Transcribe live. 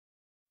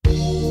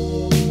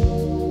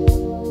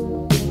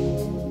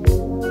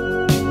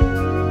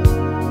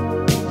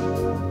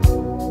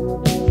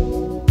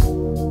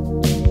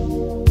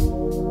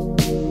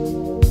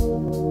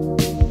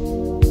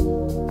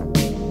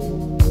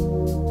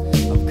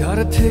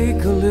Gotta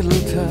take a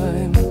little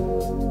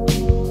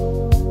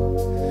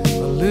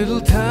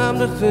time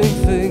to think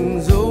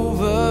things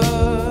over.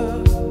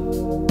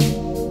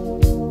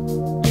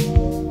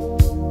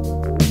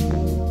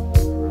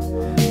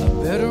 I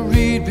better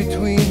read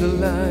between the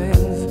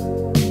lines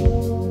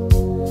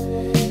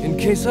in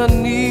case I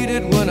need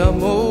it when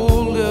I'm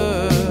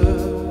older.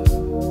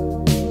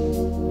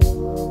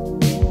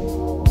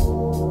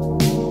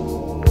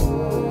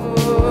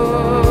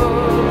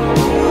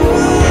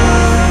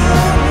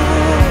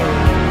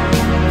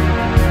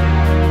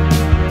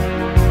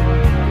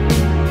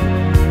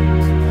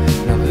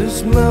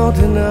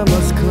 Mountain I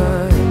must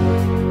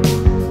climb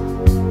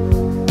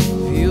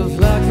feels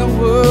like the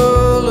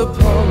world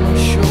upon my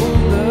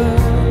shoulder.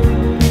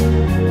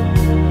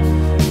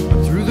 But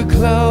through the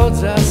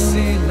clouds I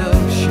see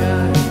love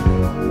shine.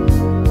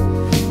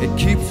 It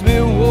keeps me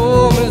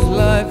warm as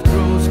life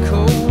grows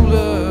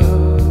colder.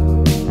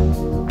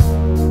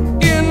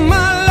 In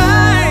my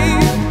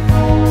life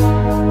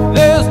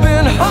there's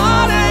been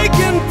heartache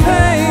and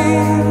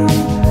pain.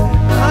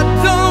 I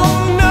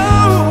don't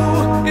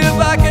know if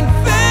I can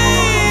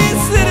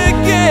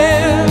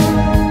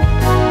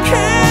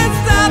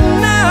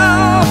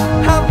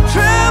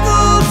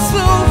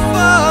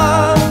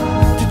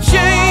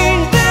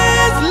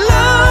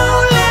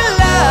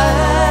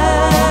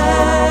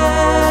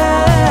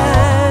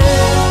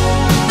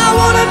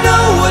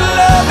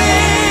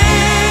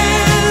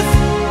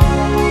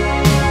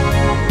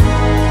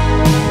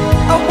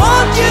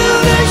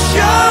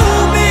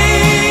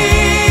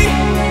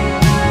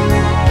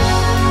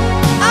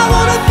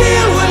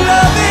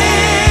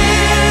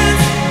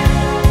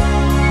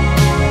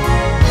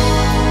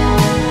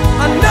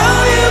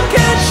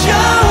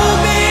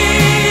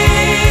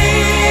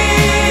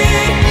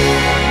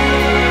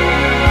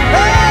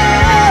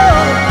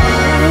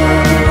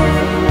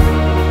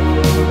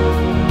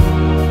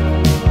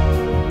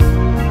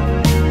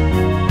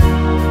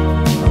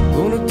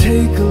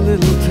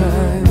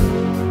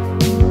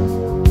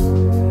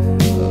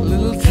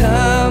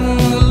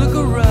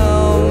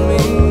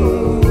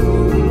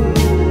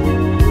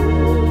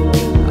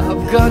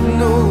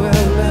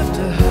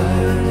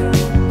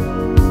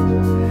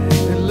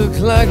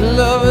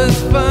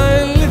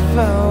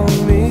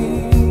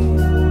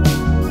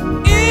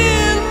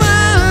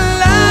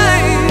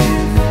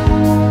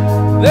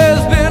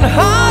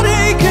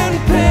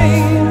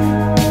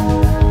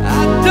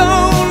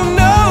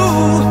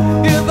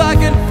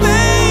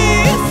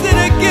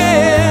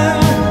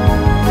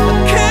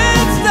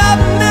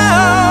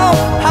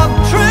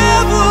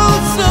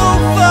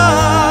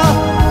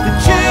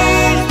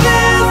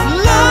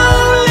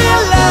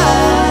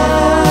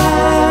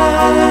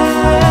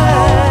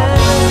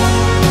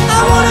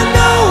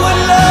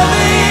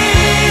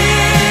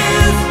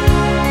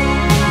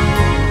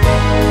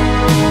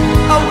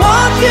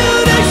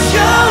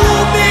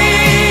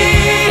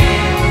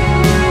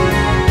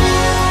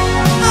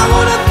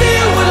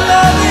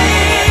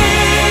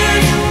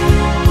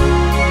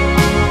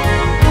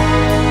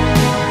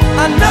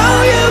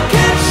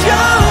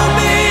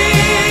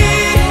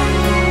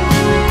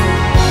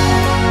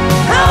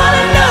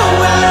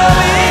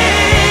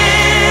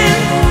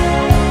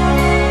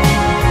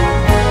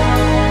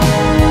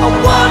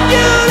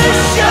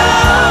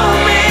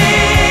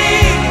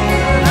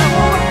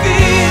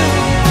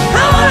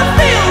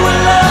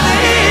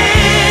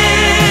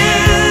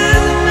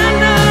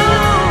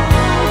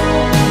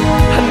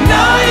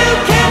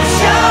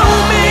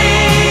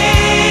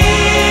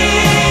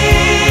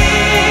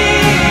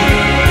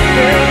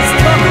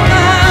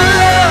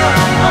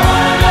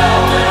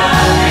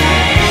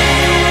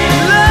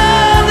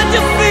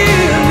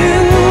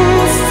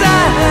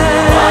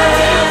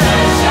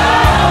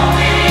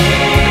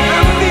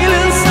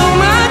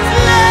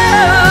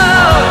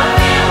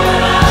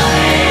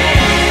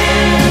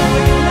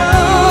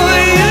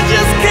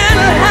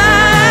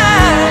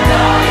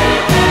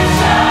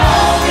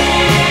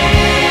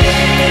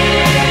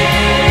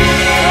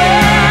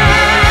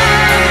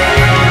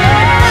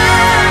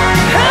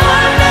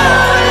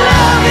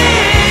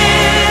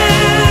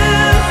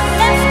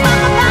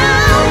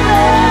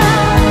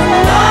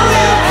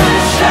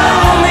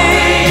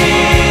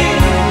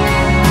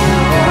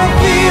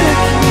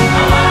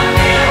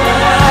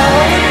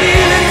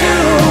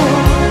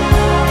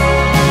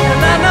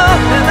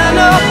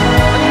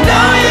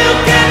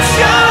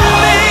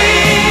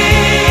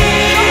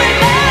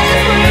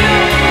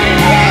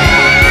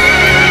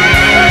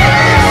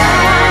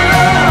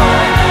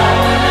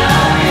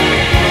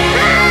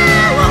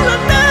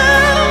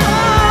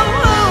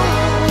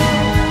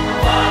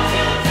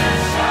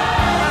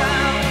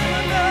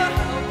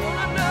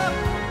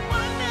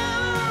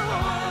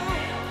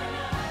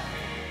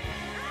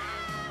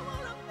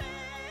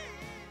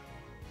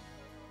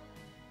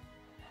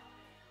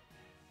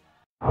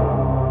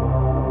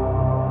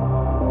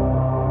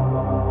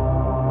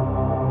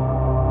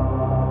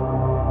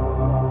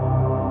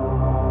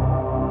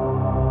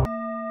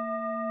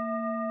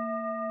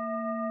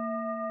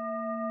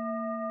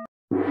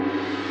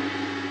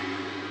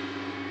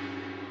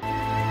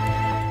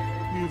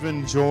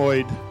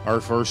enjoyed our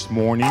first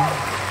morning.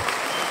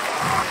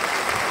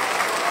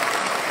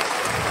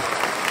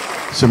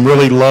 Some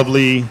really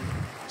lovely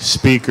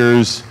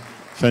speakers,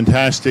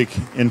 fantastic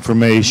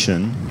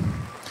information.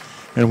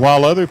 And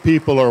while other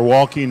people are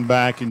walking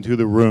back into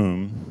the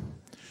room,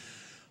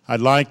 I'd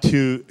like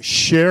to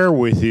share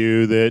with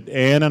you that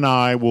Ann and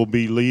I will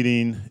be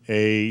leading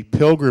a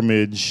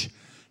pilgrimage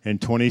in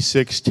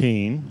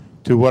 2016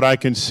 to what I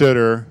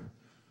consider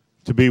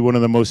to be one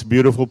of the most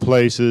beautiful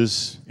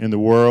places in the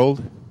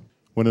world,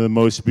 one of the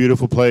most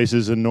beautiful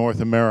places in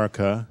North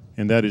America,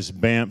 and that is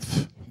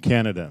Banff,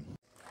 Canada.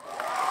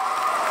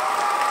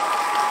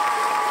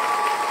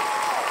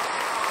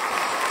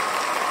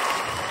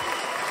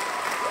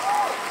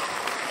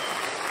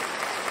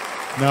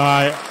 Now,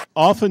 I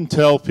often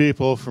tell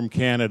people from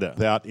Canada,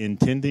 without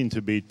intending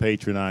to be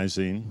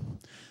patronizing,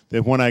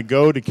 that when I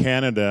go to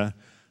Canada,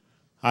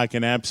 I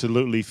can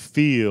absolutely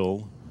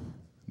feel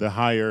the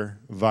higher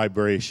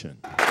vibration.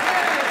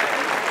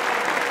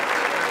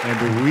 And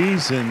the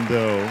reason,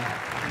 though,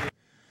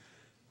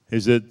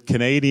 is that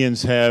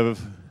Canadians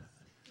have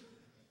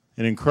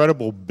an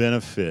incredible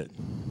benefit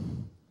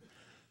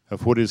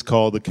of what is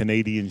called the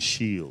Canadian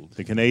Shield.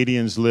 The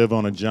Canadians live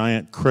on a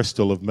giant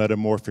crystal of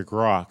metamorphic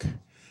rock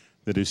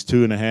that is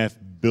 2.5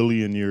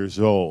 billion years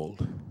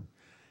old.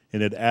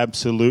 And it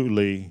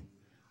absolutely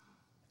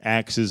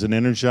acts as an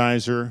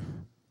energizer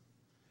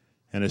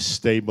and a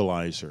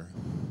stabilizer.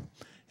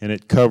 And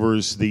it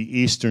covers the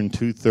eastern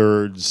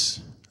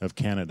 2/3 of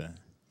Canada.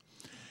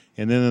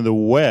 And then in the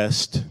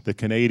west, the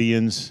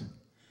Canadians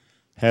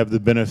have the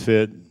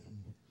benefit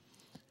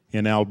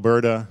in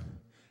Alberta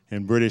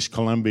and British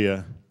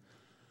Columbia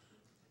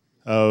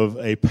of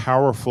a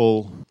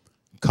powerful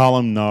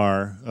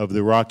columnar of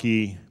the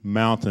Rocky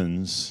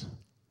Mountains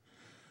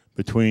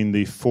between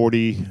the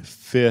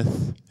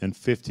 45th and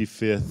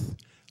 55th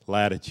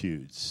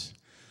latitudes.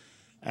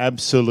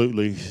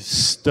 Absolutely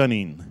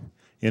stunning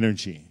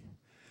energy.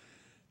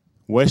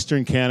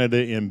 Western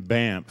Canada in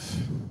Banff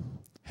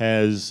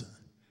has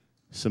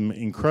some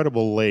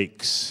incredible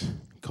lakes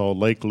called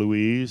Lake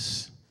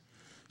Louise,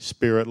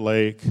 Spirit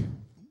Lake,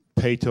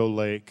 Peyto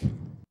Lake.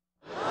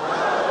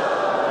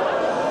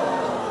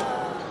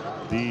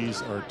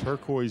 These are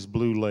turquoise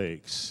blue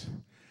lakes,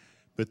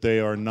 but they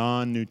are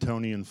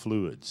non-Newtonian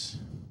fluids.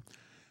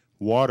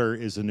 Water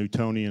is a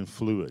Newtonian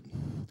fluid.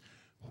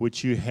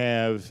 What you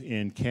have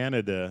in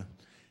Canada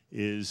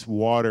is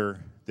water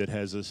that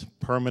has a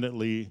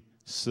permanently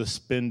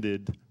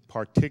suspended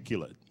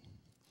particulate,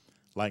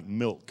 like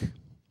milk.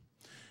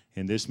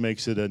 And this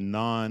makes it a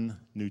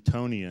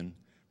non-Newtonian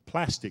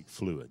plastic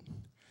fluid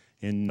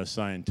in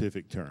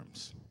scientific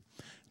terms.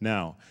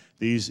 Now,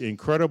 these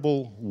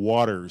incredible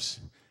waters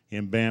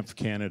in Banff,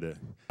 Canada,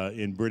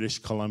 in British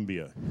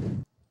Columbia,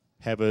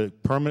 have a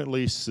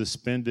permanently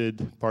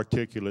suspended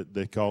particulate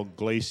they call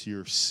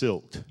glacier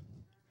silt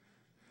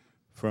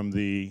from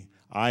the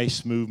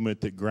ice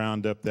movement that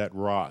ground up that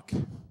rock.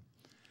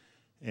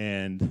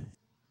 And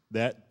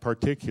that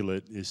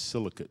particulate is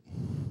silicate,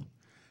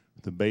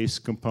 the base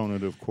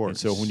component of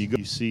quartz. And so when you go,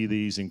 you see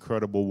these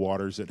incredible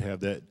waters that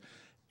have that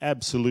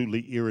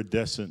absolutely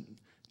iridescent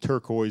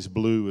turquoise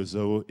blue as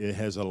though it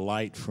has a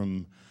light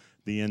from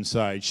the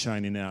inside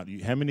shining out.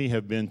 How many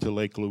have been to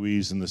Lake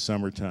Louise in the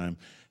summertime?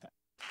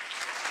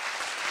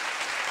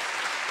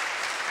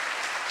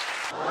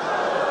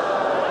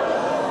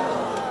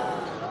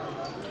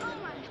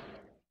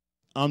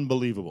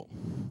 Unbelievable.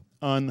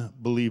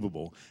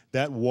 Unbelievable.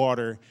 That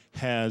water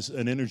has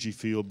an energy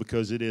field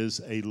because it is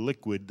a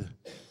liquid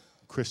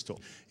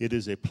crystal. It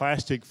is a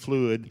plastic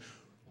fluid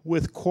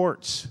with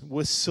quartz,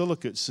 with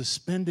silicate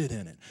suspended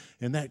in it.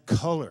 And that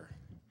color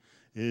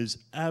is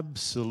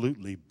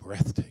absolutely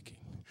breathtaking.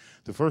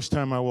 The first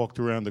time I walked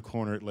around the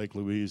corner at Lake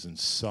Louise and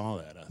saw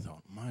that, I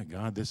thought, my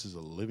God, this is a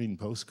living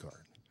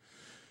postcard.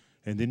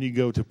 And then you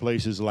go to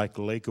places like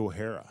Lake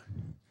O'Hara,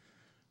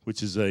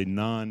 which is a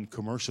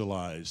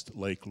non-commercialized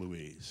Lake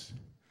Louise.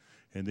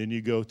 And then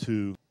you go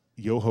to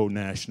Yoho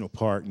National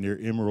Park near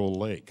Emerald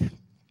Lake,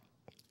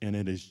 and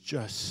it is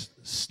just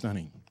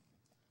stunning.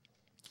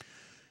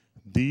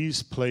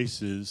 These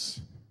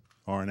places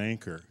are an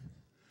anchor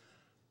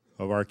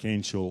of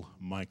Archangel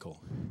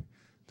Michael,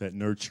 that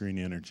nurturing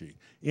energy.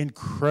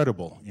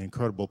 Incredible,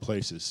 incredible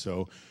places.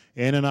 So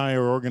Ann and I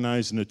are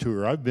organizing a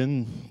tour. I've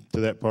been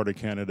to that part of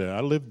Canada.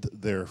 I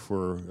lived there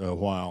for a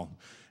while,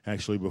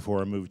 actually before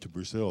I moved to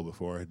Brazil,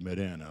 before I had met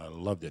Ann. I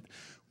loved it.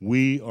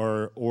 We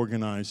are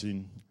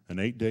organizing an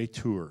 8-day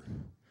tour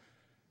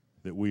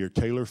that we are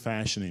tailor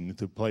fashioning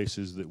to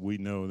places that we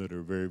know that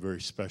are very,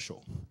 very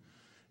special.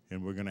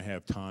 And we're going to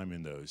have time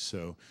in those.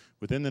 So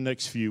within the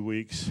next few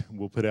weeks,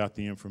 we'll put out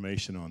the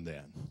information on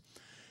that.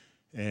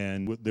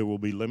 And there will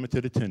be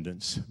limited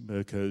attendance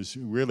because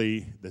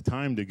really the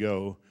time to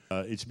go,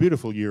 it's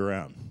beautiful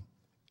year-round,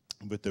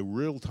 but the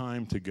real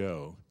time to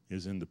go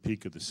is in the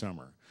peak of the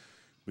summer.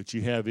 But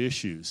you have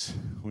issues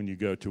when you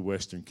go to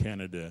Western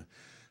Canada.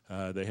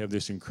 They have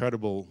this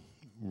incredible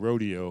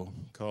rodeo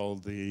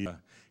called the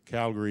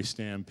Calgary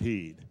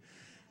Stampede.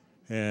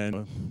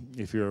 And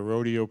if you're a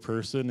rodeo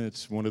person,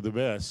 it's one of the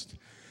best.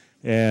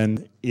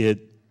 And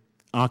it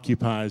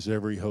occupies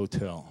every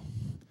hotel.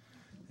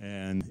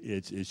 And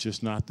it's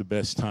just not the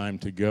best time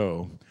to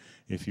go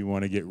if you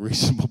want to get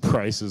reasonable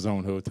prices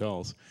on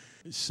hotels.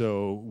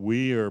 So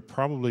we are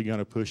probably going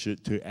to push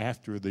it to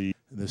after the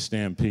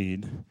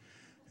Stampede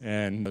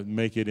and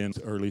make it in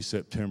early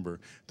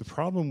September. The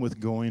problem with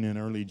going in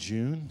early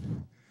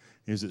June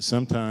is that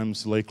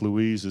sometimes Lake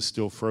Louise is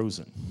still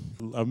frozen.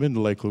 I've been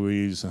to Lake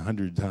Louise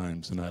 100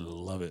 times, and I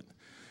love it.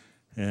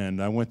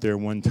 And I went there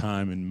one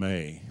time in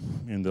May,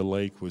 and the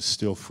lake was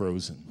still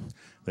frozen.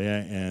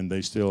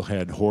 They still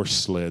had horse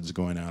sleds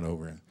going out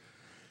over it.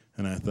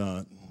 And I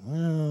thought,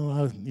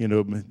 well,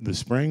 the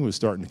spring was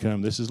starting to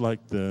come. This is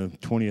like the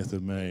 20th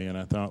of May, and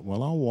I thought,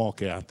 well, I'll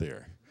walk out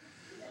there.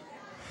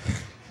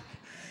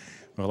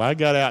 Well, I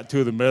got out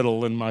to the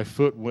middle, and my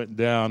foot went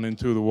down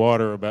into the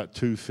water about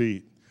 2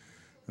 feet.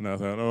 And I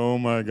thought, oh,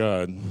 my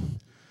God,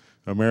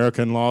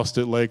 American lost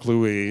at Lake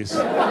Louise.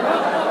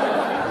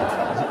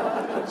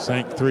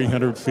 Sank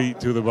 300 feet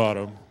to the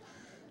bottom,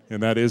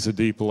 and that is a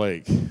deep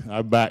lake.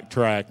 I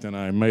backtracked, and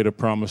I made a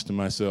promise to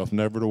myself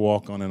never to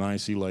walk on an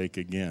icy lake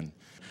again.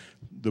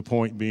 The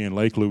point being,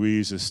 Lake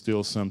Louise is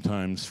still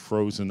sometimes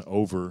frozen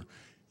over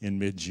in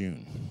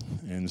mid-June.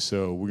 And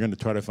so we're going to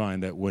try to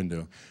find that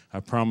window. I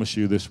promise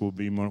you this will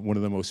be one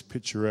of the most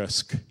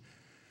picturesque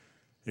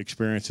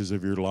experiences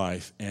of your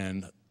life.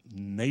 And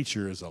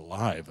nature is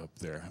alive up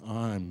there.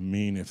 I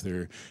mean,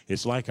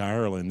 it's like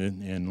Ireland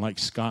and like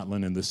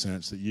Scotland in the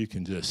sense that you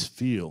can just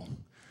feel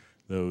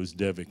those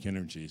Devic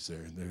energies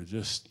there. They're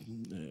just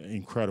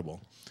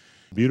incredible.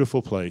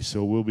 Beautiful place.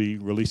 So we'll be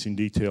releasing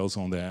details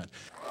on that.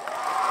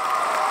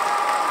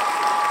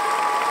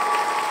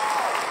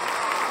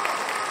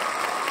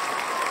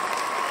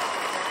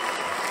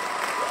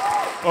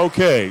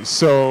 Okay,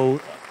 so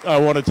I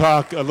want to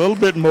talk a little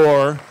bit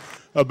more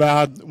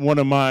about one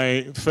of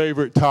my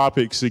favorite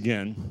topics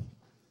again.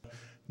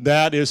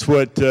 That is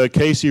what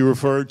Casey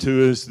referred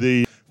to as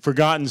the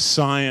forgotten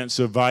science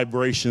of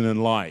vibration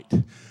and light,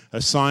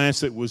 a science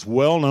that was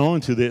well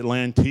known to the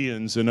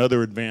Atlanteans and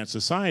other advanced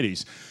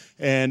societies.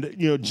 And,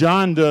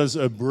 John does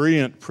a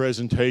brilliant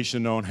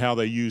presentation on how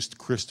they used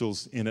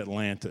crystals in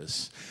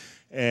Atlantis.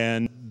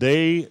 And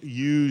they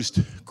used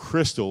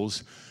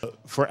crystals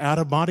for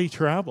out-of-body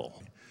travel.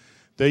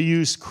 They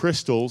used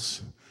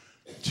crystals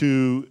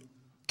to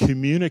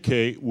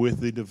communicate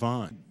with the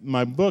divine.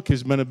 My book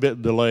has been a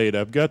bit delayed.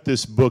 I've got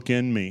this book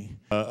in me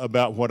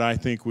about what I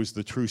think was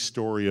the true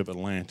story of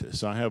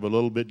Atlantis. I have a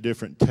little bit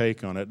different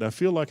take on it. I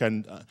feel like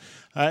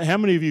how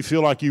many of you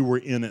feel like you were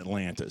in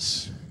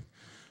Atlantis?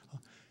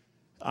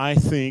 I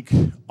think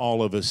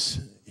all of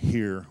us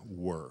here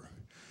were.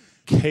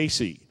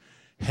 Casey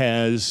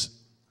has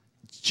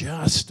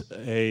just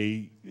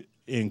an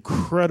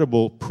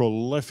incredible,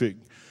 prolific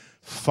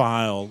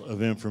file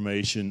of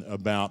information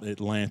about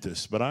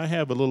Atlantis, but I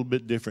have a little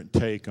bit different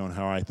take on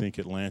how I think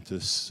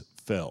Atlantis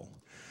fell.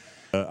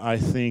 I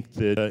think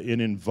that it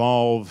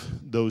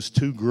involved those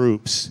two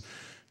groups,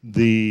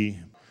 the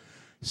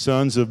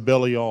sons of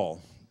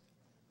Belial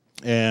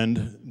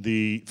and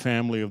the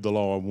family of the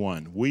Law of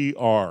One. We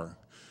are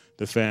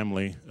the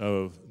family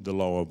of the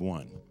Law of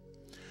One.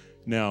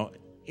 Now,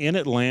 in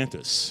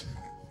Atlantis,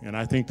 and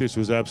I think this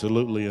was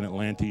absolutely an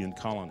Atlantean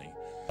colony,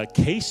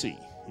 Casey,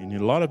 and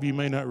a lot of you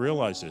may not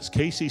realize this,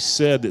 Casey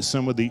said that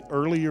some of the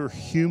earlier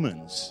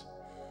humans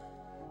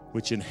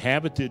which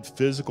inhabited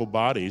physical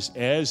bodies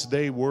as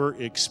they were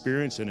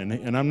experiencing,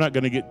 and I'm not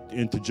going to get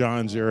into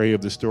John's area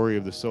of the story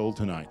of the soul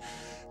tonight,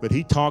 but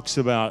he talks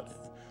about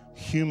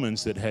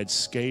humans that had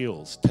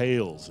scales,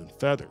 tails, and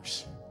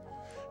feathers.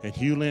 And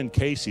Hugh Lynn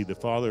Casey, the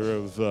father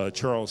of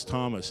Charles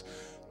Thomas,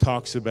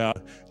 talks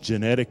about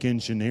genetic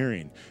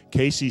engineering.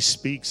 Casey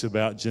speaks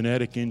about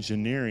genetic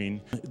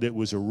engineering that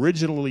was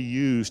originally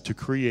used to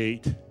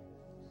create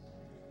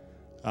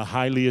a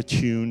highly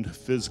attuned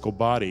physical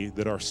body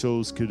that our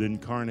souls could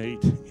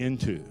incarnate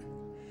into.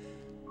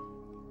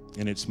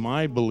 And it's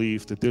my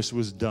belief that this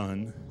was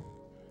done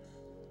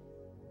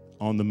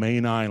on the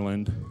main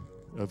island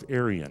of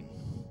Arion,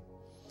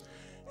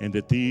 and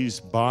that these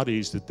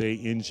bodies that they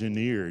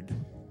engineered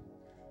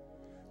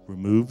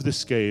removed the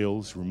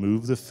scales,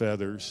 removed the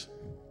feathers,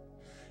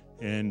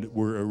 and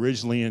were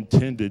originally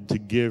intended to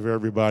give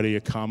everybody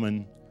a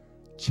common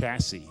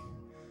chassis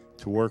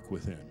to work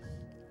within.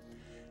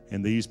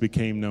 And these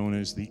became known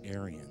as the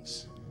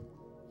Aryans.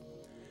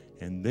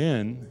 And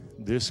then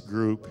this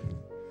group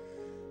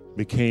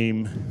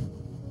became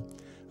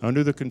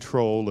under the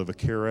control of a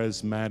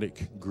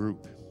charismatic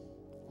group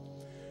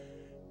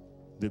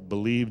that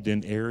believed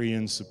in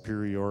Aryan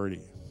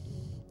superiority.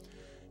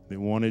 They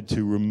wanted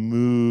to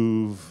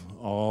remove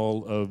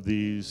all of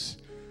these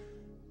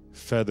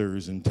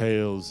feathers and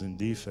tails and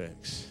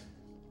defects.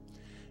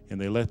 And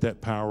they let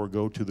that power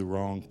go to the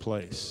wrong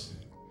place.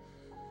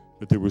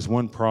 But there was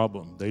one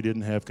problem. They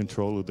didn't have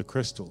control of the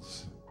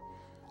crystals.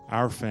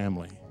 Our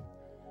family.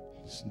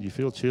 Do you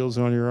feel chills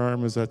on your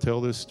arm as I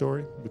tell this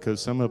story?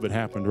 Because some of it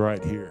happened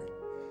right here.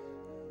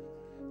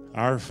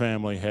 Our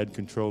family had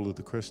control of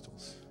the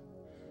crystals.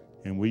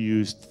 And we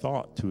used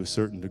thought to a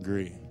certain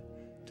degree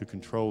to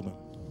control them.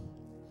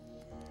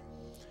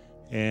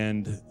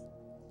 And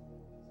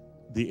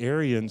the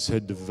Aryans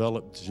had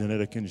developed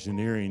genetic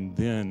engineering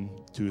then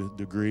to a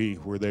degree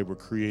where they were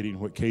creating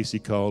what Casey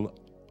called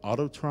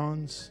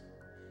autotrons,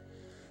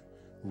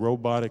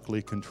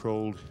 robotically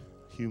controlled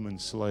human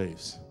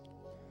slaves.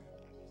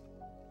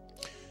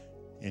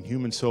 And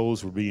human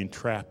souls were being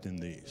trapped in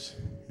these,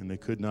 and they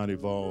could not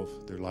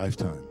evolve their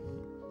lifetime.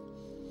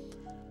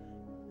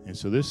 And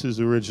so this is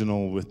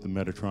original with the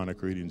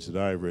Metatronic readings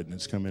that I've written.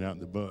 It's coming out in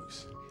the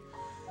books.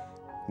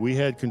 We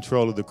had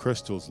control of the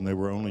crystals, and they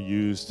were only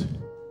used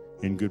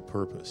in good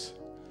purpose.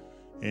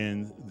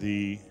 And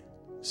the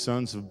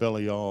sons of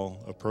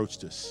Belial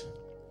approached us,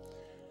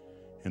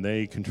 and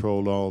they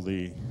controlled all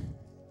the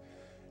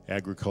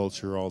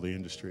agriculture, all the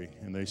industry.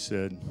 And they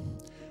said,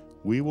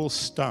 we will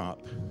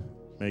stop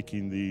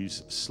making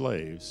these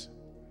slaves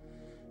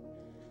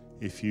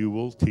if you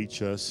will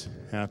teach us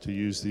how to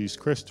use these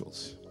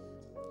crystals.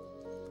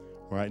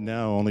 Right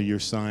now, only your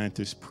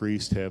scientists,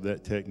 priests have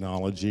that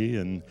technology,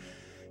 and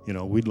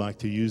we'd like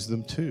to use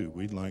them too.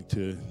 We'd like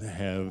to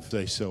have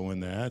say-so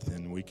in that,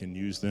 and we can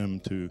use them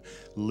to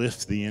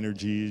lift the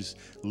energies,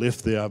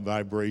 lift the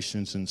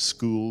vibrations in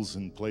schools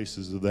and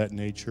places of that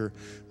nature.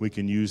 We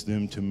can use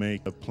them to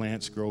make the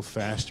plants grow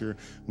faster.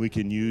 We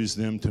can use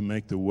them to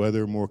make the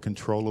weather more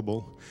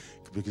controllable.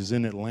 Because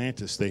in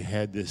Atlantis, they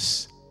had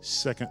this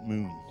second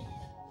moon.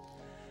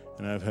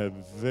 And I've had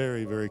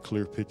very, very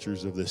clear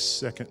pictures of this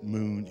second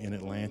moon in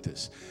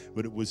Atlantis.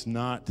 But it was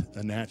not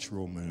a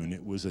natural moon.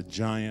 It was a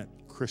giant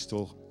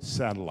crystal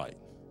satellite.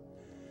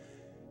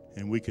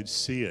 And we could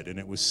see it, and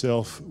it was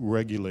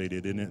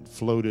self-regulated, and it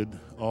floated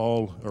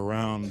all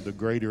around the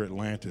greater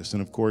Atlantis.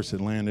 And of course,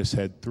 Atlantis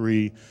had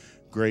 3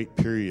 great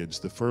periods.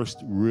 The first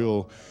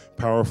real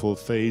powerful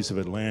phase of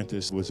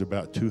Atlantis was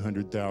about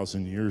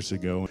 200,000 years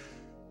ago.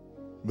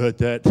 But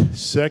that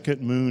second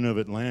moon of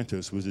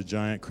Atlantis was a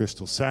giant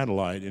crystal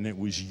satellite, and it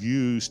was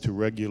used to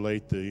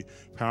regulate the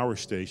power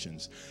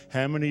stations.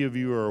 How many of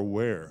you are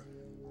aware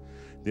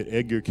that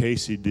Edgar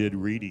Casey did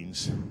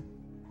readings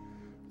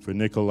for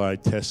Nikola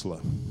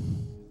Tesla?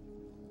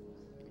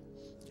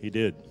 He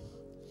did.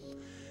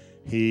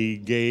 He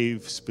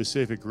gave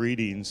specific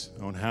readings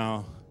on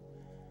how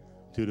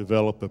to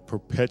develop a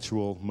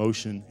perpetual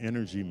motion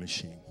energy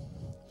machine.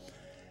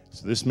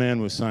 So this man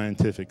was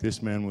scientific.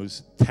 This man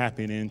was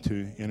tapping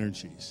into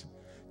energies.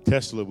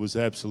 Tesla was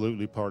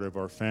absolutely part of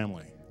our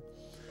family.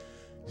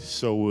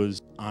 So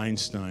was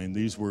Einstein.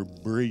 These were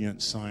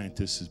brilliant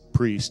scientists,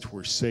 priests,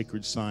 where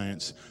sacred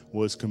science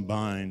was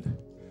combined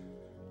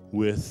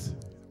with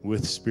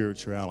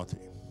spirituality.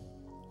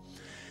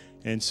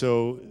 And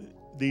so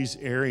these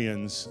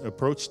Aryans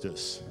approached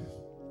us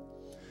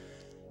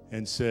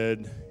and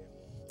said,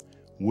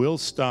 we'll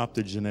stop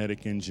the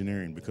genetic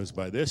engineering, because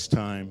by this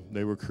time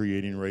they were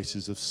creating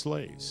races of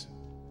slaves.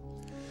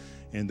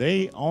 And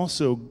they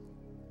also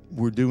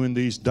were doing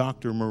these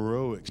Dr.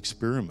 Moreau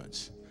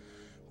experiments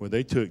where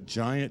they took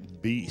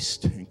giant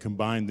beasts and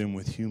combined them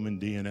with human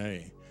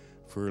DNA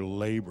for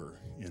labor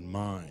in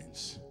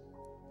mines.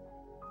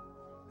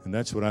 And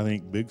that's what I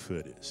think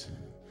Bigfoot is.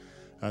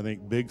 I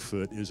think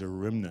Bigfoot is a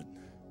remnant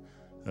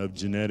of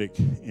genetic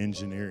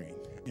engineering.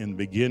 In the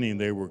beginning,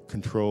 they were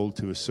controlled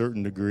to a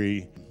certain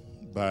degree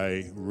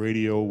by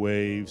radio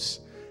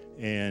waves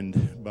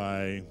and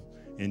by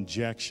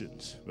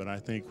injections. But I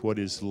think what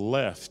is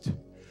left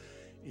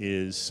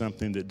is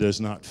something that does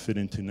not fit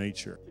into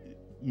nature.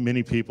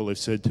 Many people have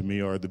said to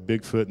me, are the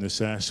Bigfoot and the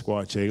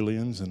Sasquatch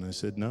aliens? And I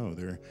said, no,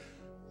 they're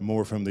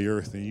more from the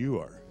earth than you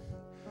are.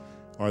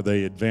 Are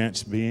they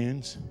advanced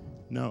beings?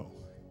 No.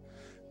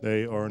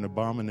 They are an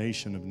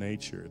abomination of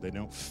nature. They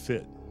don't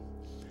fit,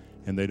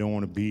 and they don't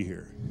want to be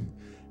here,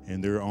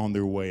 and they're on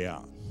their way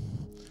out.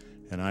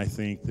 And I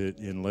think that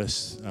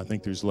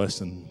there's less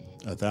than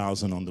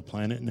 1,000 on the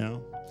planet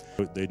now.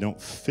 But they don't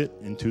fit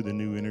into the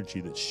new energy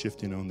that's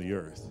shifting on the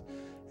earth,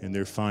 and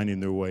they're finding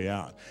their way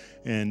out.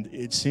 And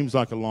it seems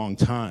like a long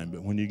time,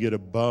 but when you get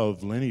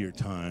above linear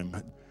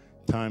time,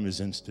 time is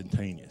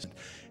instantaneous.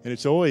 And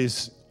it's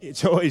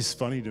always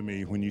funny to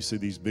me when you see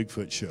these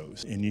Bigfoot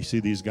shows and you see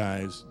these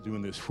guys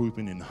doing this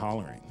whooping and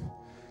hollering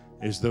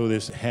as though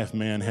this half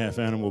man, half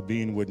animal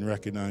being wouldn't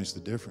recognize the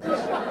difference.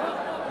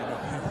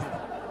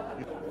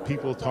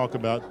 People talk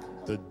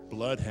about the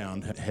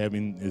bloodhound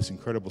having this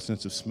incredible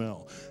sense of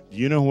smell. Do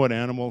you know what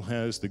animal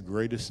has the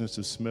greatest sense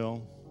of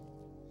smell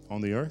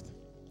on the earth?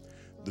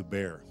 The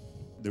bear.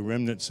 The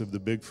remnants of the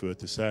Bigfoot,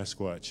 the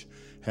Sasquatch,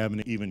 have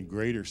an even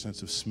greater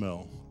sense of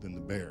smell than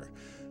the bear.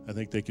 I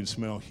think they can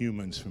smell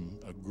humans from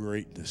a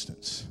great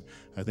distance.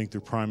 I think they're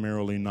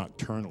primarily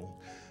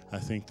nocturnal. I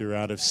think they're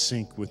out of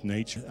sync with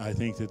nature. I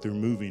think that they're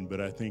moving,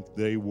 but I think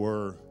they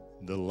were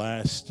the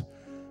last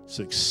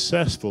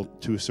successful,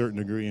 to a certain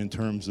degree in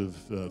terms of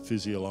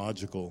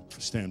physiological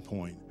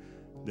standpoint,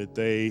 that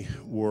they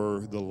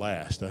were the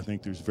last. I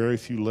think there's very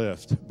few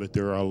left, but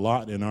there are a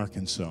lot in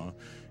Arkansas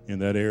in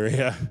that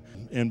area.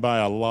 And by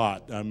a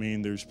lot, I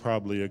mean there's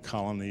probably a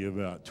colony of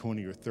about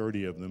 20 or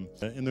 30 of them.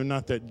 And they're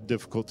not that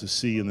difficult to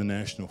see in the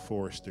National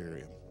Forest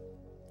area.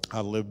 I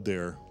lived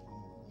there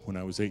when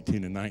I was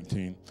 18 and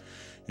 19,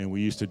 and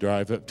we used to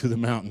drive up to the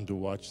mountain to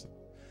watch them.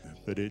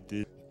 But it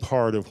is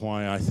part of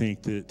why I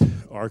think that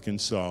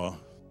Arkansas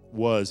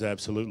was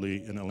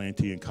absolutely an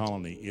Atlantean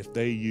colony. If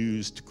they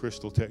used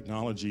crystal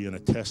technology in a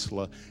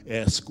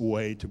Tesla-esque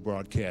way to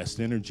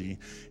broadcast energy,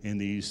 and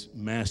these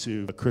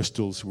massive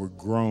crystals were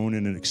grown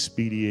in an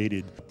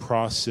expedited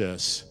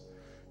process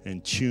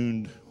and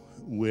tuned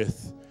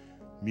with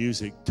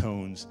music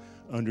tones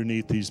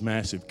underneath these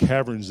massive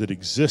caverns that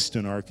exist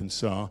in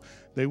Arkansas,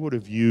 they would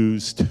have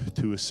used,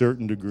 to a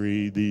certain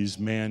degree, these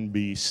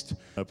man-beasts,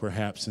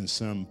 perhaps in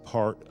some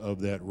part of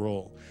that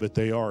role. But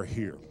they are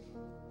here.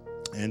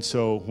 And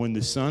so when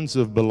the sons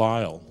of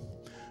Belial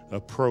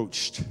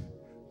approached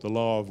the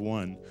Law of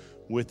One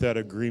with that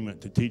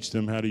agreement to teach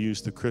them how to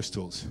use the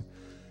crystals,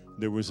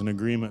 there was an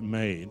agreement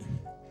made,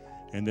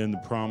 and then the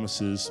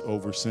promises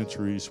over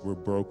centuries were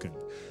broken.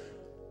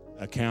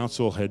 A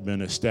council had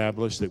been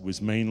established that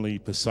was mainly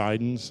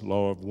Poseidon's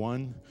Law of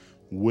One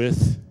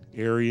with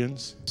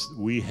Arians.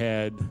 We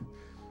had,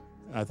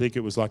 I think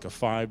it was like a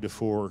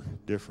 5-4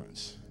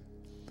 difference.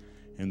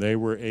 And they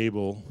were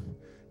able,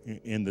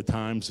 in the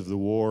times of the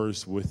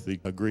wars with the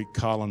Greek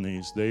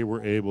colonies, they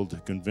were able to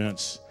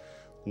convince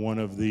one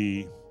of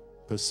the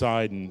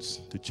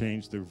Poseidons to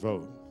change their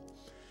vote.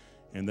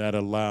 And that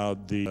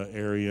allowed the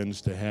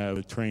Arians to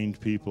have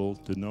trained people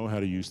to know how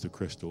to use the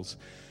crystals.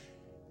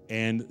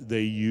 And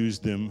they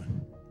used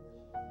them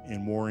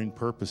in warring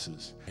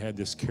purposes. They had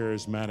this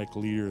charismatic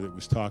leader that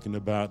was talking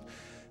about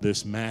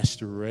this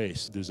master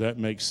race. Does that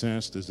make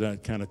sense? Does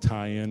that kind of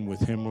tie in with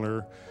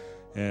Himmler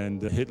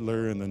and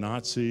Hitler and the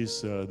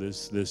Nazis,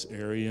 this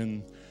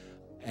Aryan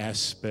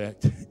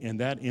aspect? And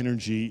that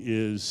energy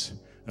is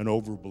an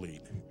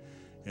overbleed,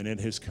 and it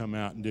has come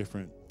out in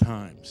different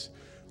times.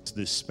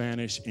 The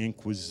Spanish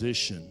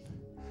Inquisition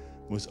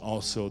was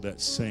also that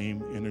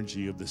same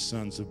energy of the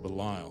sons of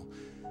Belial,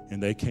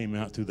 and they came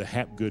out through the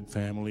Habsburg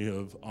family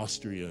of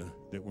Austria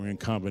that were in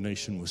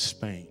combination with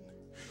Spain.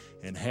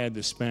 And had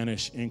the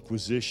Spanish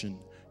Inquisition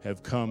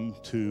have come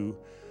to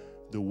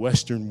the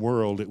Western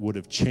world, it would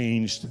have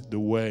changed the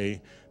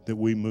way that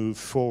we move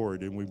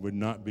forward, and we would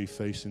not be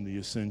facing the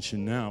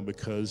ascension now,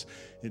 because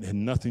it had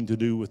nothing to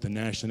do with the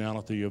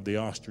nationality of the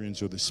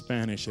Austrians or the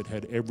Spanish. It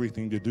had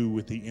everything to do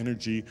with the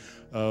energy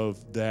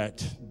of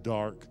that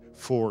dark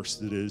force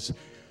that is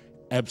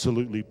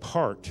absolutely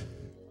part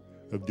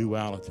of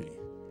duality.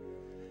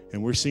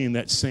 And we're seeing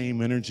that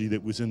same energy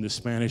that was in the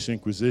Spanish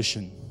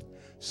Inquisition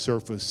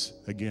surface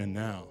again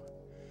now,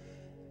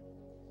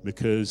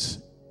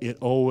 because it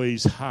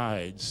always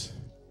hides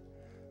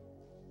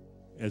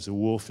as a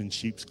wolf in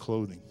sheep's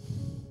clothing.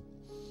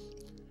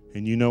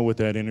 And you know what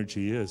that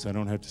energy is. I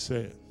don't have to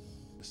say it.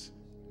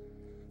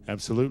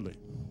 Absolutely.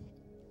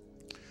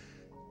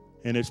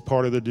 And it's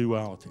part of the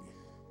duality.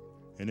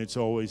 And it's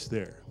always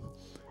there.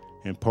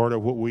 And part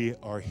of what we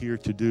are here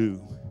to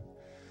do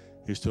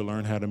is to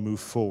learn how to move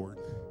forward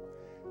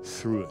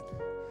through it,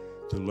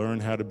 to learn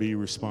how to be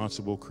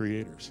responsible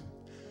creators.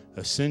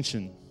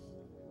 Ascension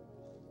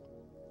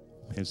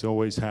has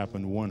always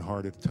happened one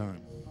heart at a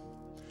time.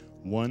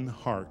 One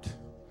heart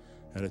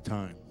at a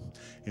time.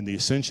 And the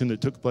ascension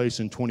that took place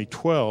in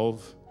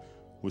 2012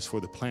 was for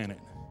the planet,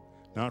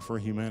 not for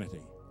humanity.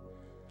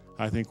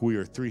 I think we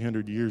are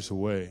 300 years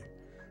away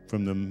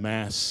from the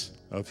mass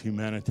of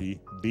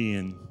humanity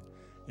being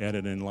at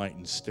an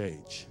enlightened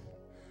stage.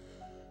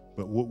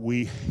 But what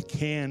we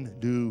can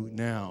do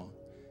now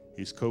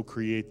is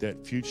co-create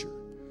that future,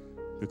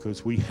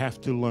 because we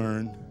have to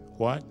learn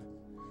what?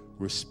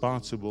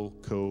 Responsible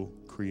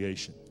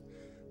co-creation.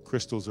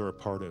 Crystals are a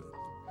part of it.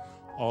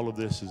 All of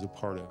this is a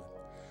part of it.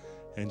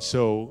 And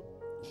so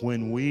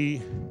when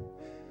we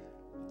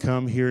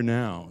come here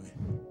now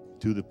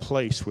to the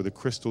place where the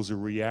crystals are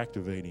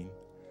reactivating,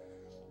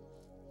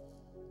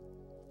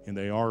 and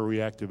they are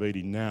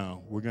reactivating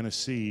now, we're going to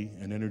see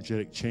an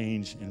energetic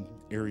change in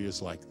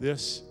areas like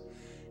this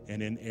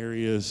and in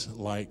areas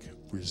like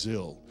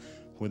Brazil,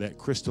 where that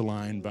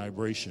crystalline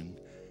vibration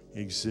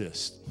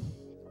exists.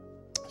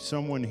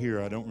 Someone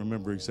here, I don't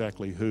remember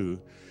exactly who,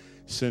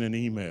 sent an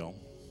email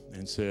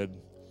and said,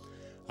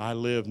 I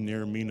live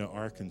near Mena,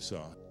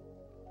 Arkansas.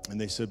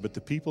 And they said, but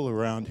the people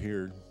around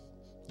here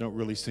don't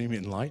really seem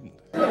enlightened.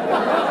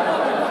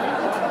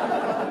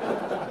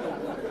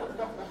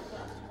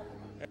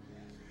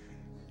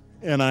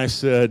 And I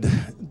said,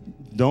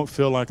 don't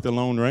feel like the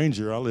Lone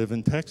Ranger. I live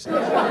in Texas.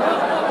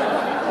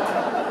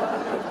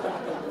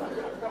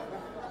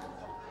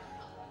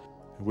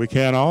 We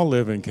can't all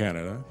live in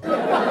Canada.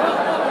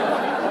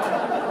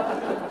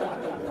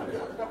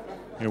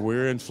 And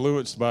we're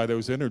influenced by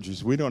those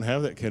energies. We don't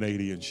have that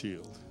Canadian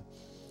shield.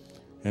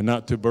 And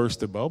not to burst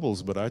the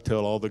bubbles, but I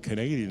tell all the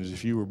Canadians,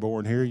 if you were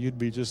born here, you'd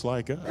be just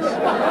like us.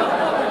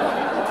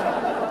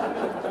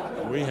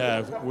 We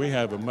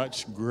have a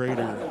much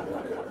greater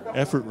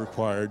effort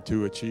required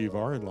to achieve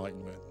our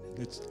enlightenment.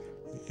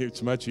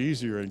 It's much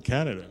easier in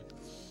Canada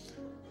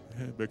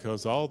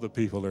because all the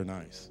people are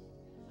nice.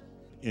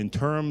 In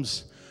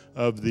terms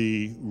of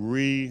the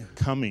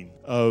recoming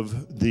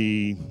of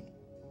the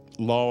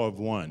Law of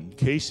One,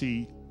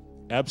 Casey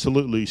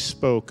absolutely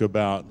spoke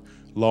about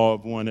Law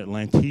of One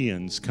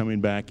Atlanteans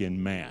coming back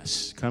in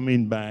mass,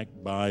 coming back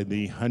by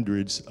the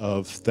hundreds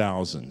of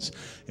thousands.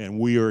 And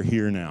we are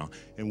here now,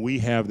 and we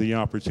have the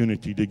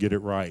opportunity to get it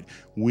right.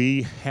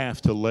 We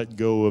have to let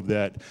go of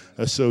that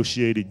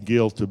associated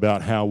guilt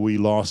about how we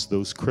lost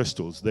those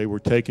crystals. They were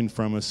taken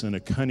from us in a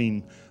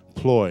cunning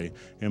ploy,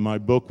 and my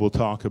book will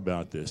talk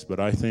about this. But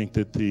I think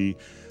that the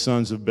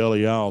sons of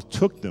Belial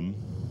took them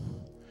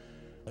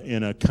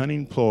in a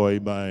cunning ploy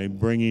by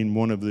bringing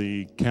one of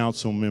the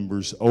council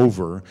members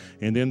over,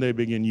 and then they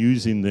began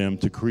using them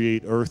to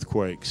create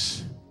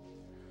earthquakes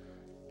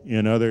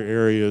in other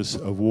areas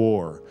of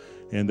war.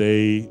 And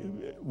they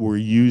were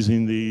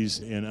using these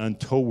in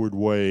untoward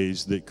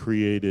ways that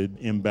created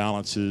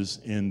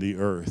imbalances in the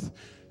earth.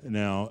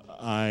 Now,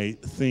 I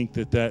think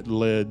that that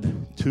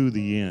led to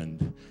the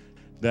end.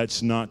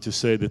 That's not to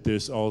say that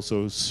this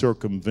also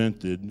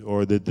circumvented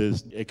or that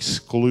this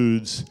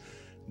excludes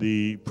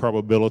the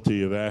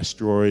probability of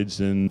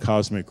asteroids and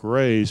cosmic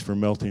rays for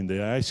melting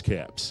the ice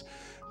caps.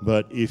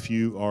 But if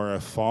you are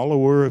a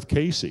follower of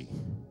Casey,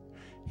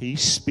 he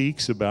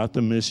speaks about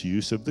the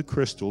misuse of the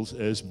crystals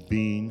as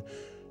being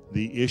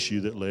the issue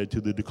that led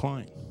to the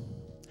decline.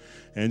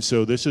 And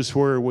so this is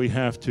where we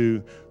have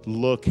to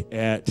look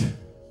at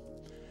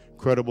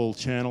credible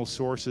channel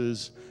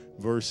sources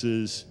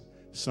versus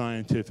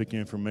scientific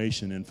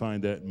information and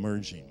find that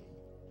merging.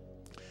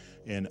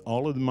 And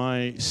all of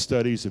my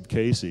studies of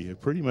Casey have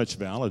pretty much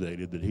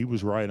validated that he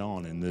was right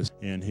on in this,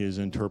 in his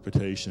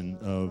interpretation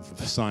of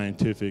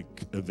scientific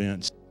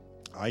events.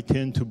 I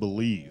tend to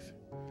believe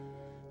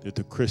that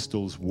the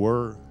crystals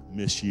were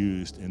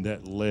misused, and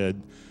that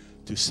led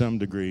to some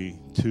degree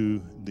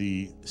to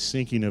the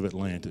sinking of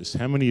Atlantis.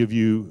 How many of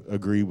you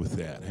agree with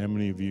that? How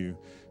many of you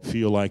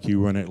feel like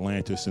you were in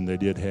Atlantis and they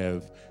did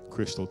have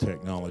crystal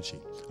technology?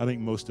 I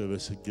think most of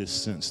us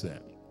just sense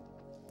that.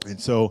 And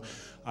so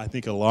I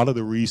think a lot of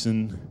the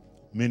reason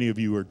many of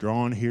you are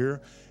drawn here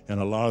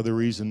and a lot of the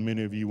reason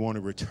many of you want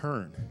to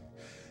return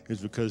is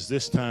because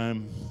this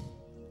time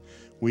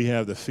we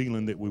have the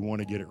feeling that we want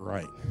to get it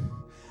right.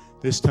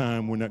 This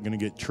time we're not going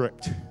to get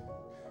tricked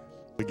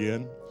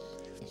again.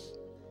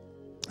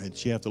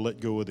 And you have to let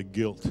go of the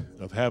guilt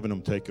of having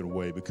them taken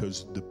away,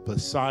 because the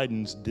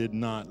Poseidons did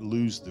not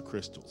lose the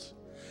crystals.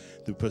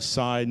 The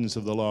Poseidons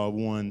of the Law of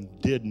One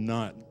did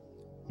not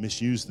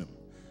misuse them.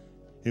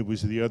 It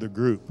was the other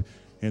group.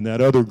 And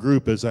that other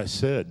group, as I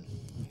said,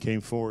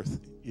 came forth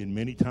in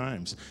many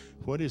times.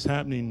 What is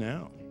happening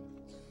now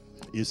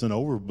is an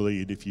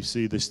overbleed. If you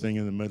see this thing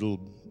in the Middle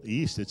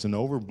East, it's an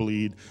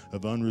overbleed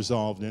of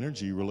unresolved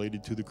energy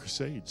related to the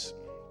Crusades.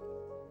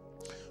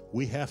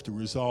 We have to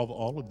resolve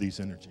all of these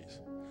energies.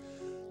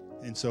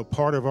 And so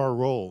part of our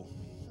role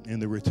in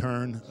the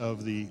return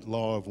of the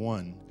Law of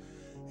One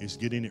is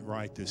getting it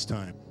right this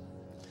time.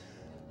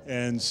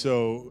 And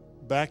so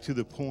back to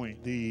the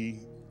point, the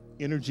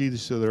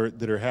energies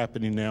that are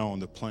happening now on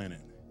the planet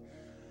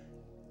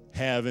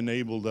have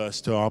enabled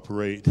us to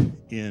operate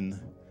in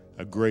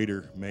a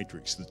greater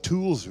matrix. The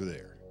tools are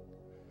there.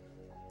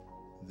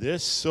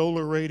 This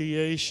solar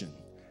radiation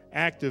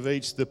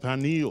activates the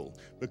pineal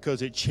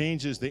because it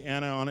changes the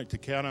anionic to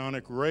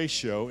cationic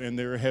ratio, and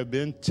there have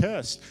been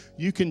tests.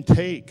 You can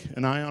take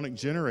an ionic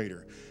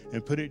generator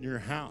and put it in your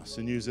house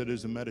and use it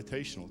as a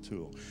meditational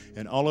tool.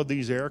 And all of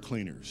these air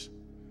cleaners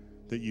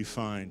that you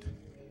find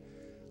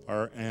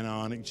are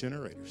anionic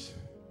generators.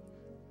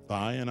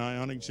 Buy an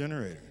ionic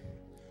generator.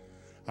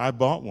 I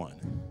bought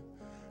one.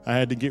 I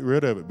had to get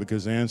rid of it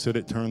because Ann said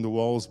it turned the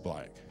walls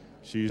black.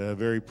 She's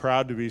very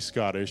proud to be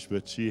Scottish,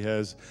 but she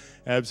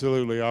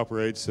absolutely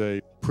operates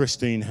a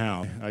pristine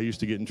house. I used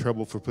to get in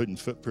trouble for putting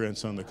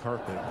footprints on the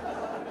carpet,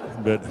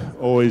 but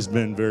always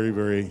been very,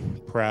 very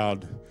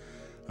proud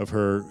of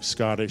her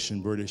Scottish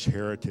and British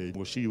heritage.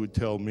 Well, she would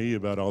tell me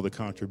about all the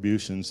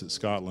contributions that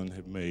Scotland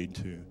had made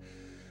to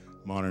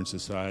modern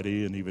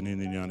society and even in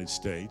the United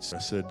States. I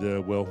said,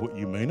 well, what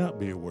you may not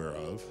be aware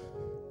of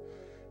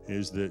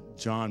is that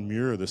John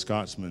Muir, the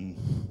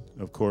Scotsman,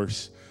 of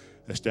course,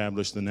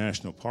 established the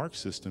national park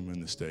system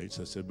in the States.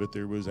 I said, but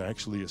there was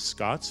actually a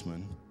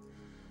Scotsman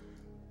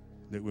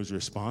that was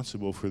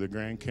responsible for the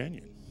Grand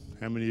Canyon.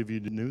 How many of you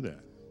knew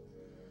that?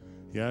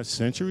 Yeah,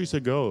 centuries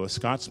ago, a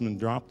Scotsman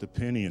dropped a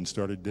penny and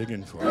started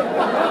digging for it.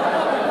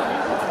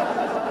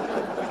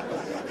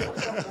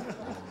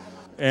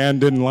 Anne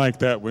didn't like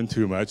that one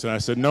too much, and I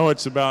said, no,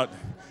 it's about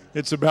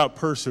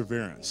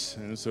perseverance,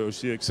 and so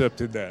she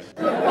accepted that.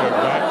 But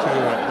back to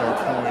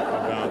our point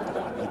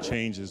about the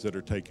changes that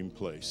are taking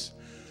place.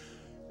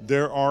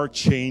 There are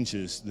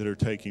changes that are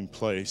taking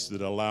place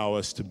that allow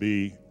us to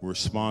be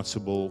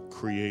responsible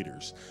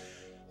creators.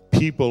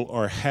 People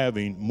are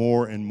having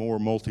more and more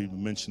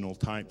multidimensional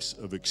types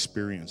of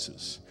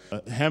experiences.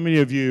 How many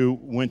of you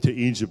went to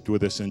Egypt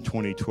with us in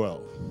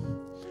 2012?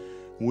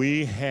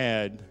 We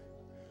had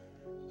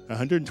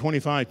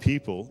 125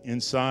 people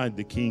inside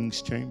the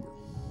king's chamber.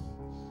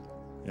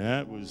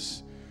 That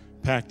was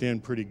packed in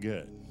pretty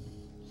good.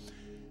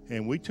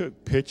 And we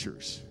took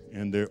pictures,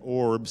 and their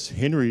orbs.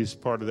 Henry's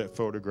part of that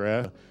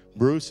photograph.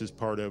 Bruce is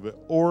part of it.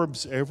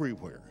 Orbs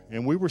everywhere.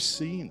 And we were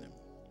seeing them.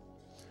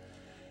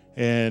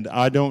 And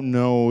I don't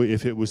know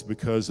if it was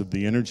because of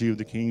the energy of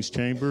the king's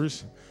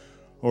chambers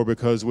or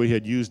because we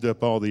had used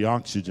up all the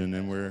oxygen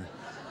and we're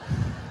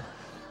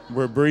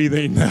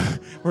breathing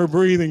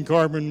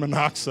carbon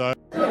monoxide.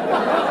 We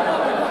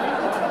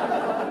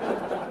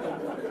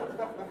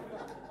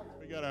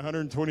got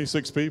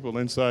 126 people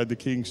inside the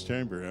king's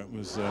chamber. That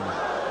was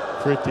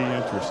pretty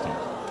interesting.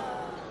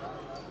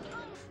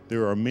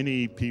 There are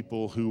many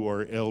people who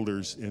are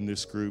elders in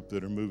this group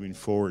that are moving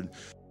forward.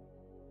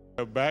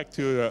 Back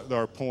to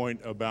our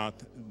point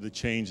about the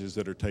changes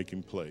that are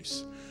taking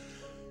place.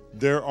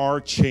 There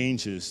are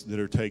changes that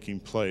are taking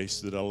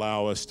place that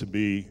allow us to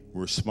be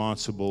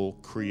responsible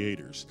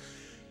creators.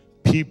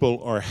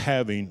 People are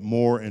having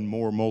more and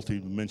more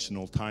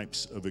multidimensional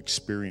types of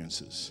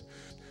experiences.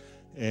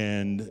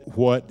 And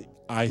what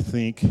I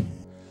think,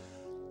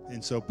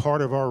 and so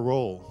part of our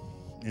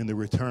role in the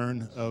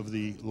return of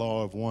the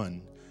Law of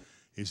One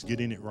is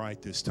getting it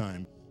right this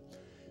time.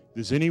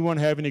 Does anyone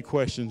have any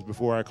questions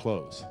before I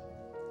close?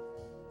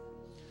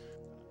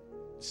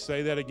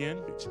 Say that again.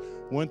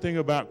 One thing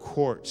about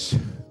quartz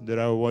that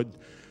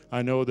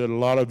I know that a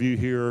lot of you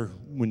here,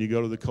 when you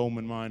go to the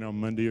Coleman mine on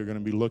Monday, are going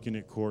to be looking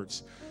at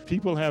quartz.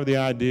 People have the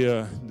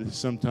idea that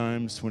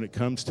sometimes when it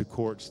comes to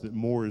quartz that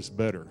more is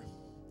better.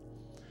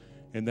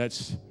 And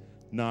that's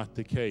not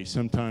the case.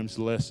 Sometimes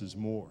less is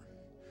more.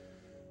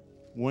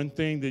 One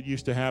thing that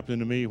used to happen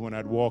to me when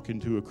I'd walk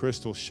into a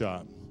crystal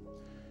shop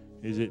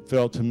is it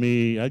felt to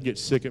me, I'd get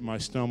sick at my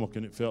stomach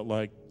and it felt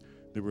like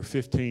there were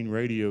 15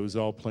 radios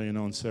all playing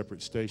on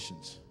separate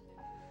stations.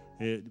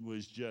 It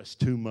was just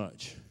too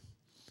much.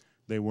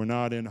 They were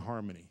not in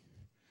harmony.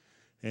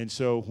 And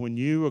so when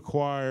you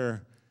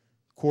acquire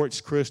quartz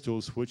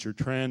crystals, which are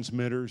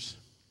transmitters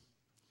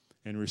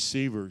and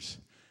receivers,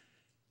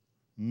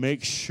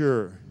 make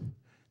sure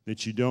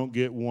that you don't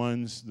get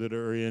ones that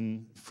are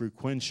in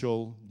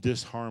frequential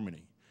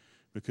disharmony,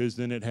 because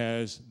then it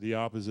has the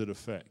opposite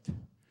effect.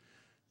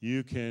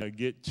 You can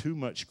get too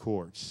much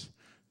quartz.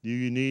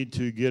 You need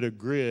to get a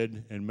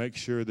grid and make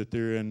sure that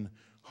they're in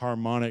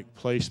harmonic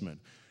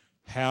placement.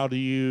 How do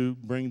you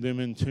bring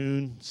them in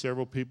tune?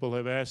 Several people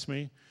have asked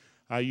me.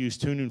 I use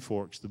tuning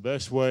forks. The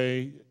best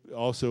way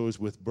also is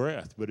with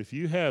breath. But if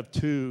you have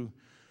two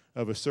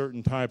of a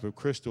certain type of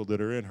crystal that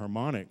are in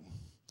harmonic,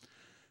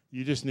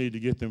 you just need to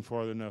get them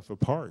far enough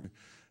apart.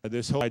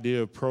 This whole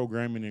idea of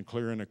programming and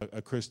clearing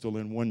a crystal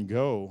in one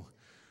go,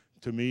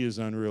 to me, is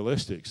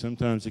unrealistic.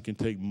 Sometimes it can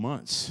take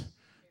months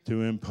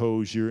to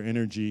impose your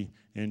energy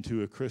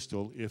into a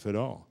crystal, if at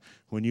all.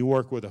 When you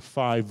work with a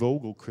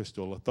 5-Vogel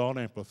crystal, a thought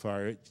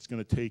amplifier, it's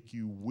going to take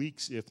you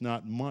weeks, if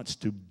not months,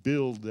 to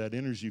build that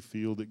energy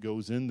field that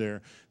goes in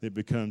there that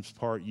becomes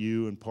part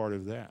you and part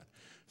of that.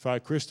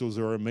 5 crystals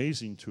are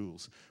amazing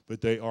tools, but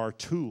they are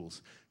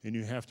tools, and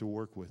you have to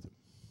work with them.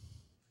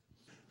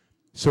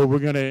 So we're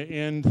going to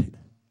end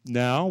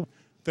now.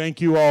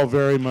 Thank you all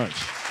very much.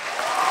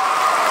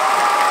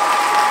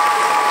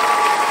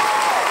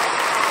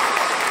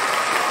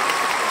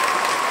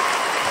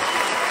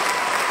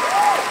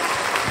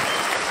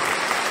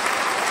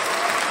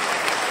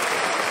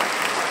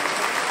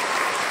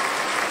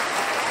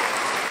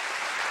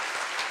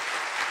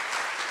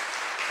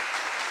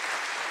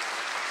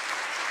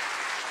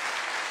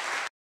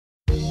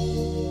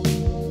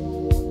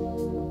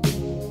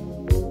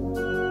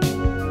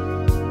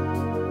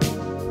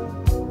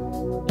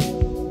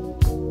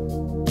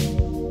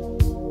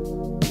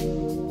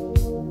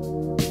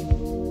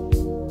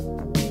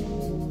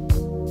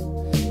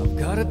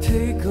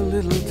 Take a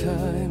little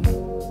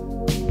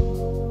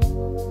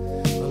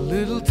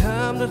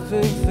time to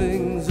think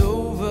things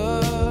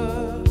over.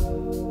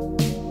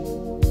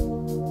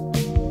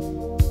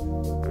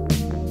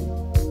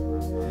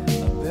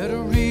 I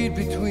better read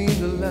between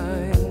the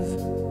lines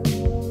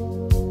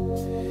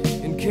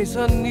in case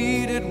I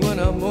need it when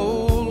I'm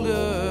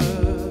older.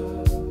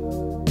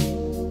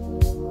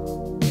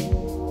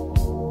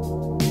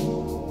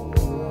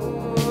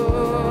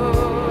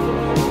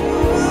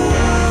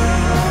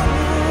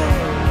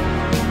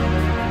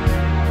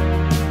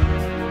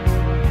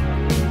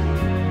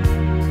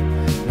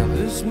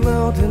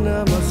 Mountain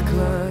I must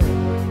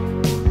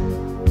climb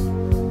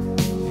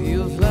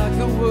feels like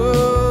the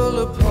world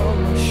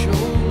upon my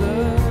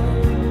shoulder,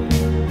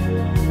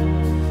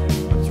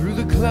 but through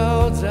the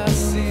clouds I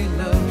see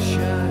love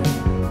shine.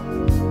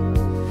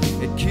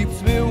 It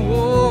keeps me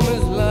warm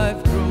as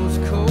life grows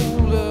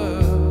colder.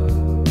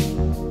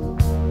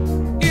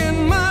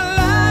 In my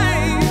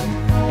life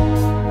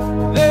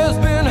there's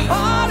been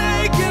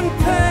heartache and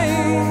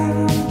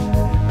pain.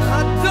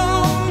 I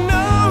don't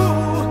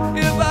know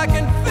if I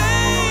can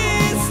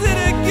face it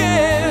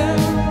again.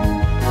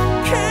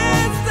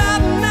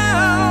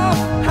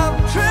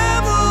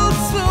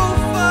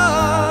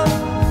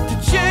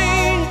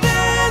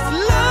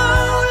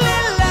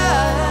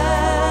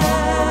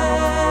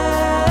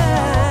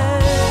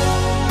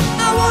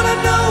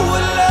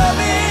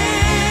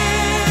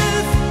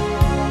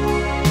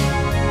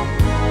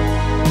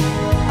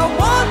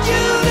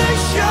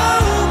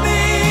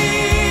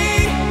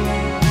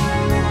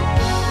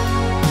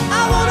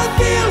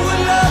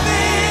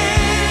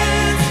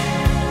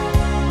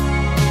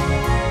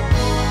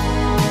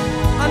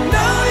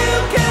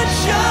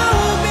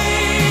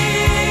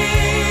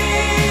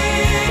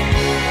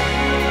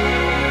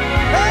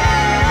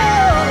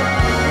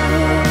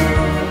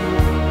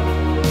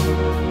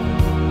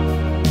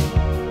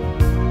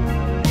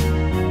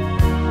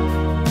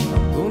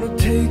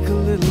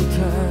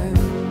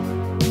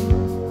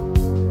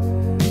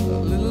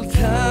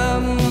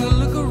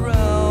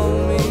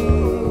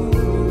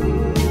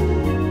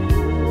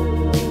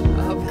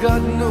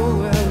 got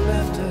nowhere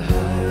left to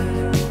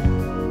hide.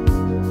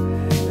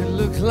 It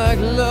looks like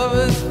love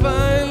has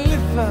finally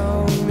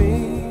found me.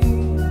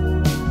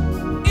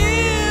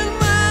 In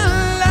my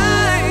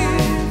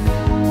life,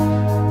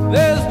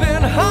 there's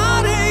been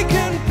heartache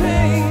and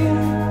pain.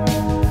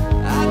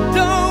 I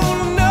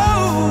don't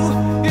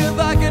know if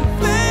I can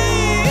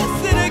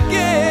face it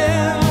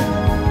again.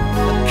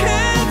 I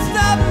can't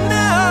stop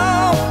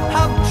now.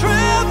 I've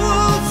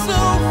traveled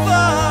so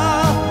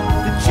far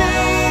to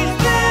change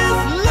this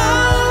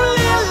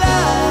lonely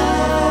life.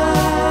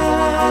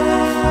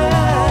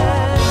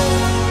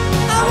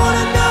 I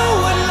wanna know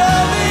what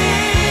love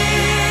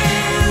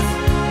is.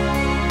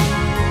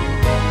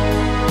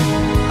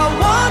 I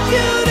want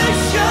you to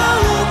show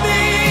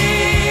me.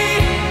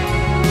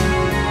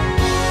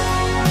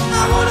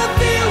 I wanna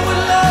feel what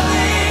love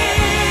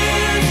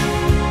is.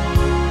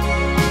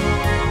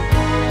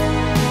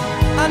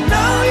 I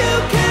know you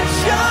can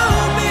show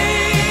me.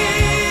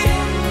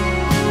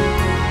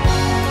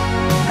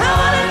 I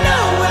wanna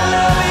know what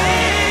love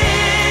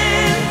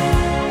is.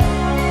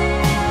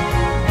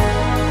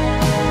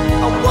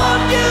 I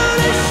want you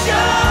to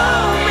show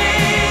me.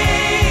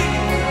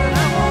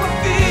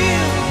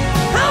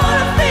 I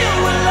wanna feel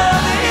what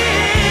love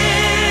is.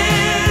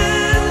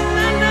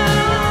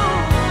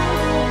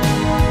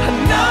 I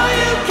know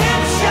you can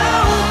show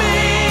me.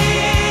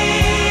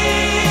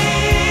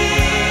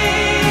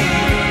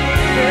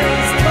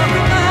 Let's talk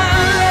about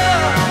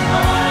love. I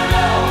wanna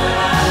know what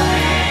love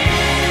is.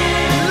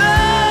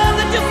 Love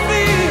that you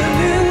feel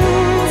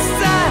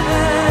inside.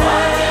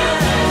 Want you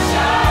to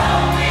show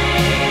me.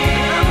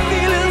 I'm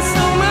feeling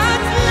so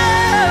much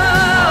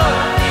love.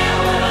 I feel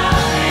what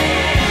love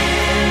is.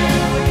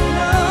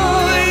 No,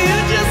 you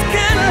just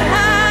can't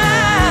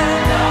hide.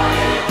 No,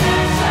 you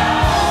can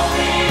show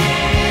me.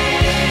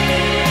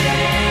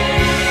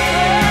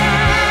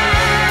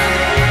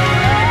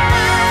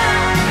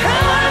 I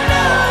wanna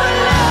know what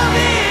love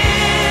is.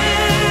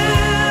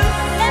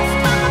 Let's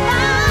talk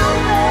about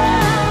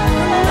love.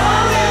 No,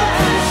 you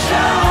can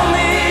show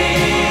me.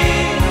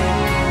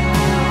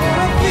 I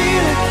wanna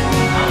feel it.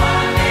 I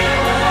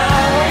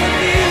wanna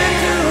feel it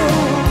too.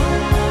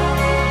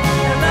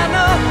 And I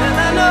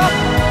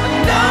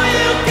know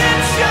you can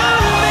show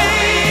me.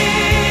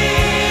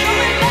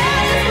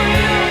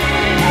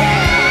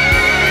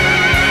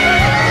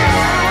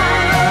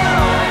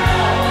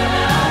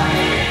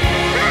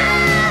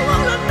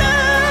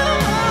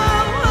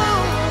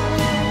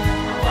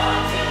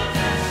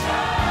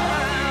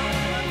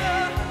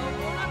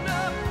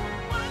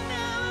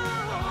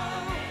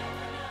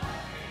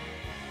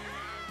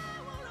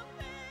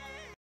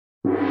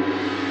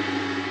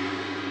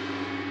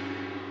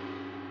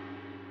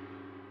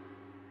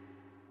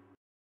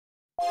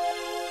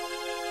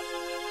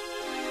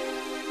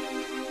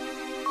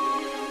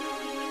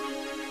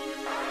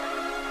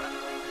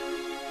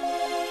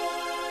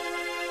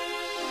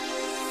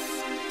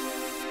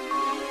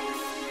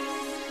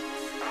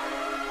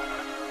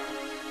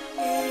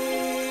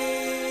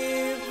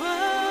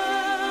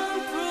 Even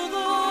through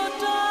the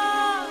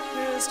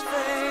darkest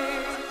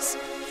phase,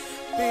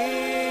 be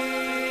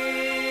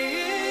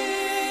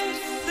it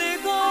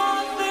thick or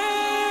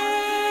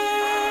thin,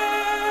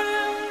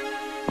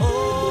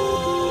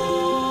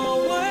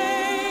 always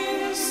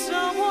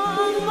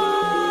someone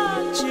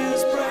much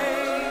is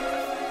brave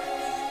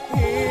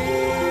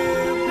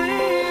here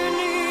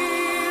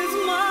beneath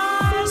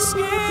my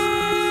skin.